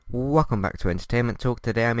Welcome back to Entertainment Talk.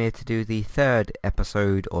 Today I'm here to do the third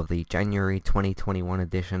episode of the January 2021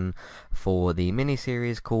 edition for the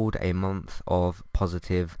mini-series called A Month of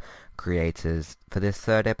Positive Creators. For this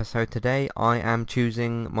third episode today, I am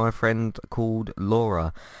choosing my friend called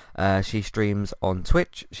Laura. She streams on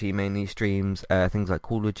Twitch. She mainly streams things like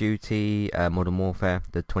Call of Duty, Modern Warfare,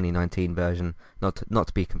 the 2019 version, not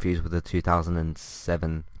to be confused with the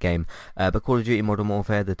 2007 game, but Call of Duty Modern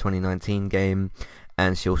Warfare, the 2019 game.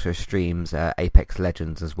 And she also streams Apex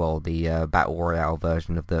Legends as well, the Battle Royale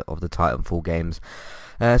version of the Titanfall games.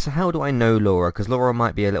 So how do I know Laura? Because Laura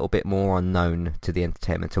might be a little bit more unknown to the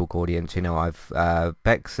Entertainment Talk audience. You know, I've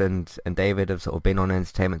Bex and David have sort of been on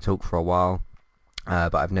Entertainment Talk for a while,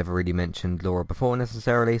 but I've never really mentioned Laura before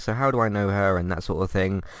necessarily. So how do I know her and that sort of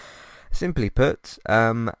thing? Simply put,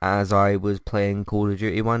 as I was playing Call of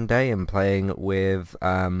Duty one day and playing with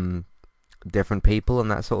different people and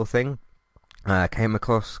that sort of thing, came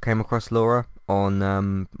across Laura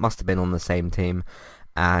on must have been on the same team,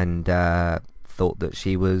 and thought that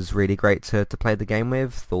she was really great to play the game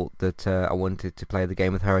with. Thought that I wanted to play the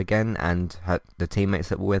game with her again, and the teammates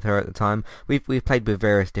that were with her at the time. We've played with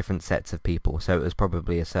various different sets of people, so it was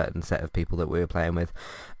probably a certain set of people that we were playing with.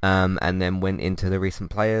 And then went into the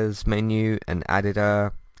recent players menu and added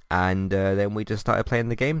her, and then we just started playing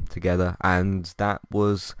the game together, and that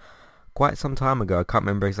was quite some time ago. I can't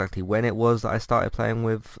remember exactly when it was that I started playing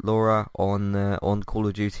with Laura on Call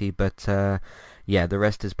of Duty, but yeah, the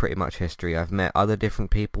rest is pretty much history. I've met other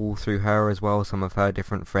different people through her as well, some of her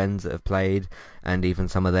different friends that have played, and even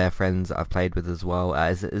some of their friends that I've played with as well.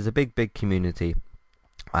 It's a big community,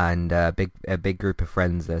 and a big group of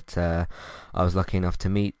friends that I was lucky enough to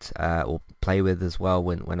meet or play with as well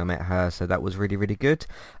when I met her, so that was really good.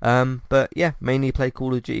 But yeah, mainly play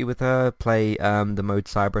Call of Duty with her, play the mode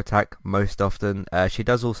Cyber Attack most often. She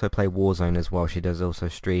does also play Warzone as well. She does also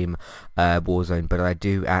stream Warzone, but I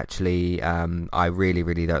do actually I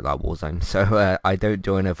really don't like Warzone, so I don't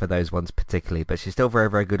join her for those ones particularly, but she's still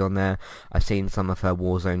very good on there. I've seen some of her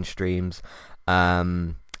Warzone streams.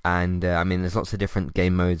 And I mean, there's lots of different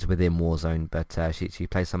game modes within Warzone, but she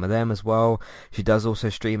plays some of them as well. She does also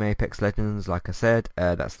stream Apex Legends, like I said.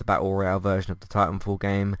 That's the Battle Royale version of the Titanfall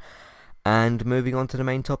game. And moving on to the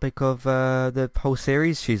main topic of the whole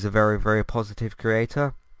series, she's a very positive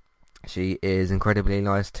creator. She is incredibly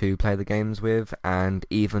nice to play the games with, and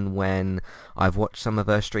even when I've watched some of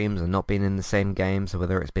her streams and not been in the same game, so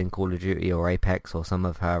whether it's been Call of Duty or Apex or some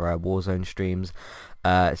of her Warzone streams,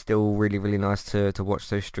 it's still really nice to watch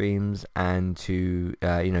those streams and to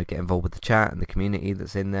get involved with the chat and the community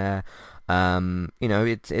that's in there.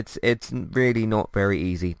 It's really not very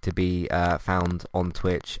easy to be found on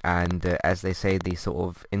Twitch, and as they say, the sort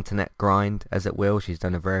of internet grind, as it will. She's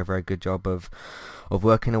done a very good job of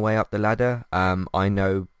working her way up the ladder. I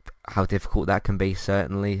know how difficult that can be,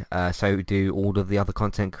 certainly. So do all of the other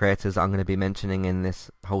content creators I'm going to be mentioning in this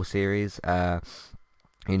whole series.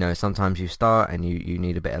 Sometimes you start and you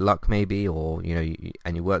need a bit of luck maybe, or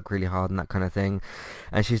and you work really hard and that kind of thing,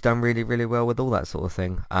 and she's done really well with all that sort of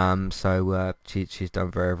thing. So she's done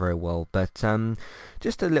very well. But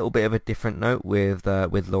just a little bit of a different note with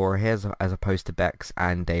Laura here, as opposed to Bex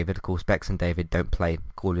and David. Of course, Bex and David don't play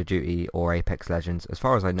Call of Duty or Apex Legends, as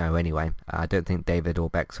far as I know anyway. I don't think David or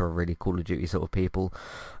Bex are really Call of Duty sort of people.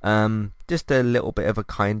 Just a little bit of a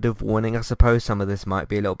kind of warning, I suppose. Some of this might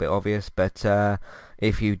be a little bit obvious, but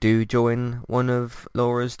if you do join one of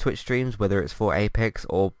Laura's Twitch streams, whether it's for Apex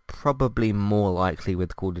or probably more likely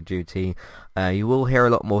with Call of Duty, you will hear a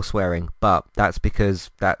lot more swearing, but that's because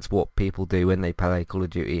that's what people do when they play Call of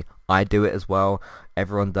Duty. I do it as well.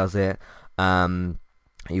 Everyone does it.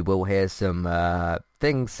 You will hear some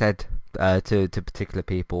things said to particular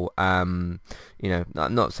people. I'm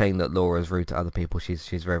not saying that Laura's rude to other people.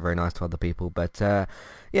 She's very nice to other people, but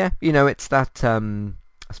yeah, it's that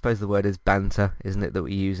I suppose the word is banter, isn't it, that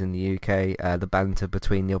we use in the UK, the banter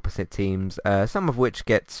between the opposite teams, some of which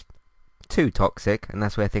gets too toxic, and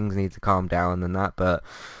that's where things need to calm down and that. But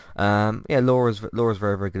yeah, Laura's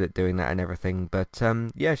very good at doing that and everything. But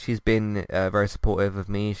yeah, she's been very supportive of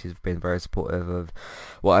me. She's been very supportive of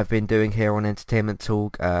what I've been doing here on Entertainment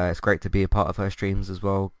Talk. It's great to be a part of her streams as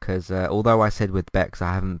well, because although I said with Bex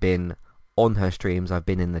I haven't been on her streams, I've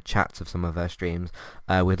been in the chats of some of her streams.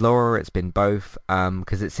 With Laura, it's been both,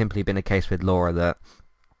 because it's simply been a case with Laura that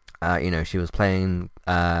she was playing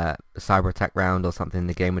Cyber Attack round or something,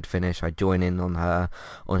 the game would finish, I'd join in on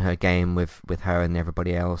her game with her and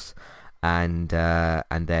everybody else, and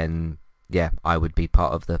then yeah, I would be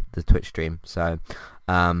part of the Twitch stream. So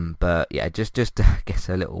but yeah, just I guess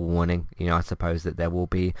a little warning, I suppose that there will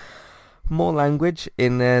be more language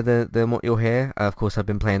in there than what you'll hear. Of course, I've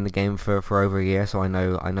been playing the game for over a year, so I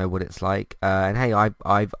know what it's like. And hey,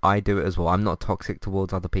 I do it as well. I'm not toxic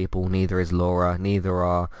towards other people. Neither is Laura. Neither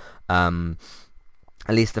are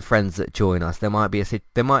at least the friends that join us. There might be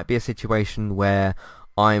a situation where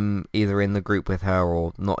I'm either in the group with her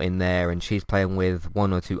or not in there, and she's playing with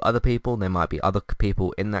one or two other people. There might be other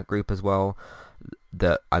people in that group as well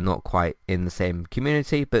that are not quite in the same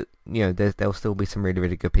community, but you know, there'll still be some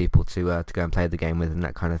really good people to go and play the game with and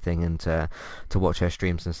that kind of thing, and to watch her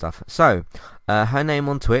streams and stuff. So her name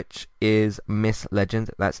on Twitch is Miss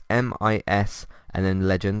Legend. That's MIS and then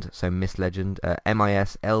Legend, so Miss Legend,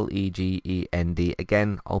 MISLEGEND.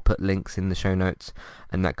 Again, I'll put links in the show notes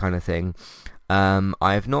and that kind of thing.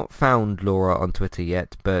 I have not found Laura on Twitter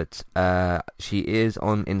yet, but she is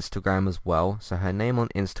on Instagram as well. So her name on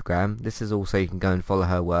Instagram, this is also, you can go and follow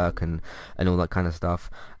her work and all that kind of stuff.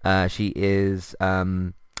 She is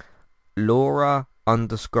Laura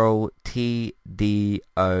 _TDON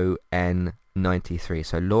 93.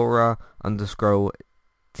 So Laura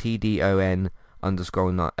TDON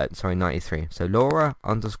 93. So Laura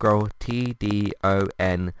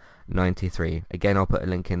TDON 93. Again, I'll put a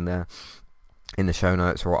link in the show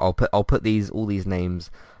notes, or I'll put all these names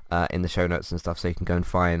in the show notes and stuff, so you can go and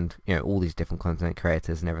find, you know, all these different content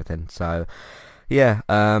creators and everything. So yeah,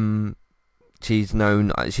 she's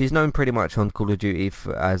known pretty much on Call of Duty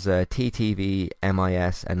as TTV,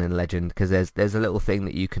 MIS, and then Legend, because there's a little thing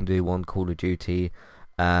that you can do on Call of Duty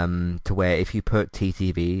to where if you put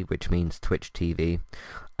TTV, which means Twitch TV,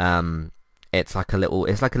 it's like a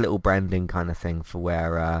little branding kind of thing for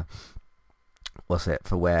where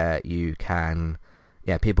where you can,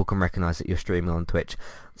 people can recognize that you're streaming on Twitch.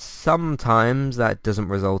 Sometimes that doesn't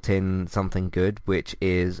result in something good, which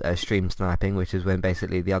is stream sniping, which is when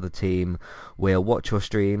basically the other team will watch your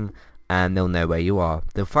stream and they'll know where you are.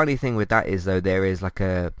 The funny thing with that is, though, there is like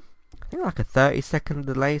a 30-second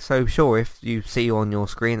delay. So sure, if you see on your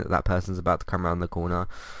screen that person's about to come around the corner,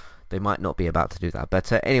 they might not be about to do that.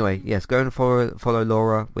 But anyway, yes, go and follow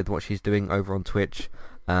Laura with what she's doing over on Twitch.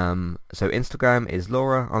 So Instagram is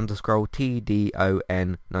Laura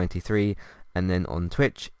 _TDON 93, and then on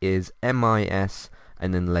Twitch is MIS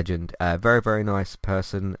and then Legend. Very nice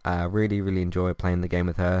person. Really enjoy playing the game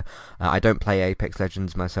with her. I don't play Apex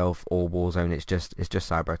Legends myself or Warzone. It's just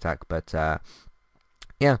Cyber Attack. But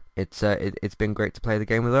yeah, it's been great to play the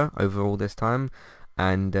game with her over all this time,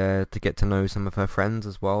 and to get to know some of her friends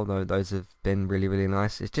as well. Though those have been really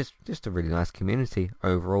nice. It's just a really nice community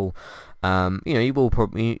overall. You know, you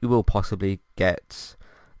will possibly get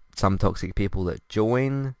some toxic people that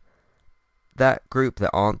join that group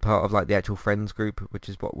that aren't part of like the actual friends group, which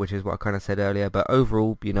is what I kind of said earlier. But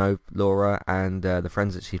overall, you know, Laura and the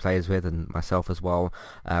friends that she plays with, and myself as well,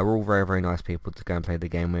 we're all very nice people to go and play the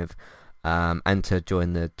game with. And to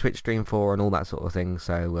join the Twitch stream for and all that sort of thing.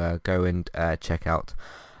 So go and check out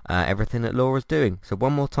everything that Laura's doing. So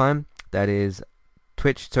one more time, that is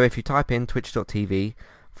Twitch. So if you type in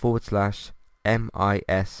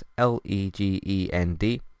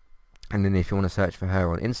twitch.tv/MISLEGEND, and then if you want to search for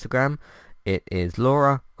her on Instagram, it is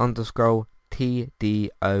Laura _TDON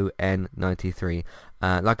 93.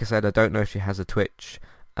 Like I said, I don't know if she has a Twitter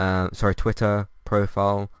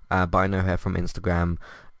profile, but I know her from Instagram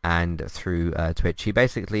and through Twitch. She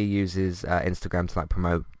basically uses Instagram to like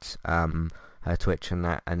promote her Twitch and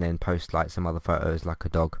that, and then post like some other photos like a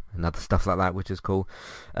dog and other stuff like that, which is cool.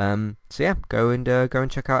 So yeah, go and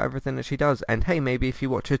check out everything that she does. And hey, maybe if you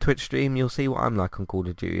watch her Twitch stream, you'll see what I'm like on Call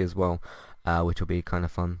of Duty as well, which will be kind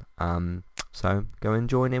of fun. So go and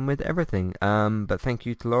join in with everything. But thank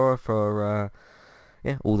you to Laura for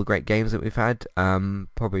all the great games that we've had. I'll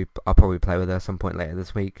probably play with her some point later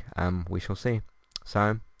this week. We shall see.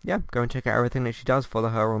 So yeah, go and check out everything that she does. Follow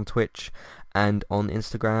her on Twitch and on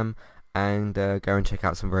Instagram, and go and check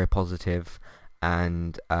out some very positive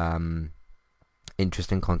and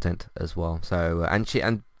interesting content as well. So and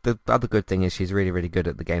the other good thing is she's really good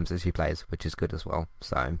at the games that she plays, which is good as well.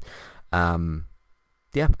 So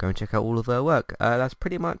yeah, go and check out all of her work. That's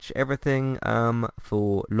pretty much everything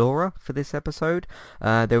for Laura for this episode.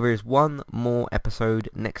 There is one more episode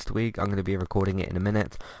next week. I'm going to be recording it in a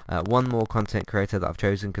minute. One more content creator that I've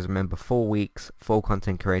chosen, because remember, 4 weeks, 4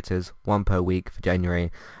 content creators, 1 per week for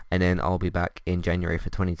January, and then I'll be back in January for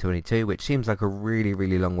 2022, which seems like a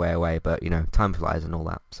really long way away, but you know, time flies and all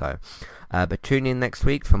that. So but tune in next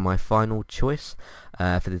week for my final choice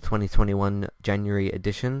for the 2021 January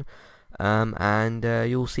edition. And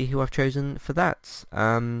you'll see who I've chosen for that.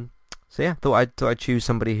 So yeah, thought I'd choose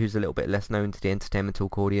somebody who's a little bit less known to the Entertainment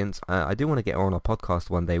Talk audience. I do want to get her on our podcast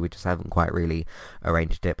one day. We just haven't quite really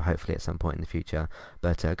arranged it, but hopefully at some point in the future.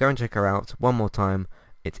 But go and check her out one more time.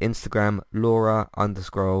 It's Instagram,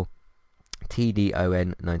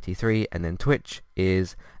 Laura_TDON93, and then Twitch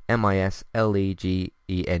is MISLEGEND,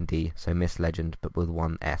 so Miss Legend, but with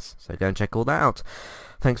one S. So go and check all that out.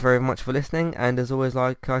 Thanks very much for listening, and as always,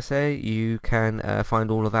 like I say, you can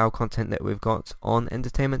find all of our content that we've got on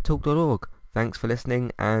entertainmenttalk.org. Thanks for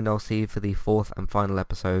listening, and I'll see you for the 4th and final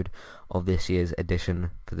episode of this year's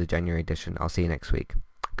edition, for the January edition. I'll see you next week.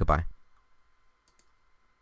 Goodbye.